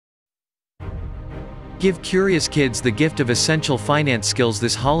Give curious kids the gift of essential finance skills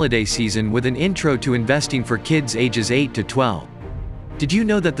this holiday season with an intro to investing for kids ages 8 to 12. Did you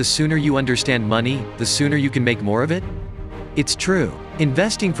know that the sooner you understand money, the sooner you can make more of it? It's true.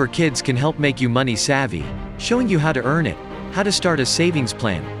 Investing for kids can help make you money savvy, showing you how to earn it, how to start a savings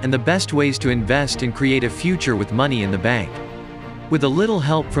plan, and the best ways to invest and create a future with money in the bank. With a little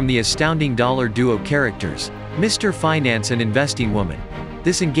help from the astounding dollar duo characters, Mr. Finance and Investing Woman,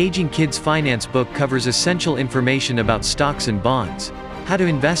 this engaging kids' finance book covers essential information about stocks and bonds, how to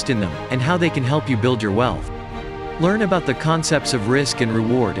invest in them, and how they can help you build your wealth. Learn about the concepts of risk and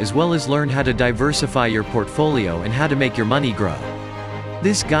reward, as well as learn how to diversify your portfolio and how to make your money grow.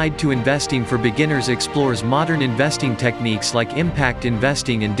 This guide to investing for beginners explores modern investing techniques like impact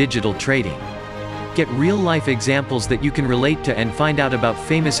investing and digital trading. Get real-life examples that you can relate to and find out about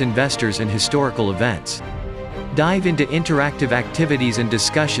famous investors and historical events. Dive into interactive activities and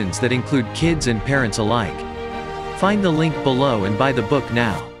discussions that include kids and parents alike. Find the link below and buy the book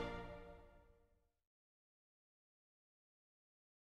now.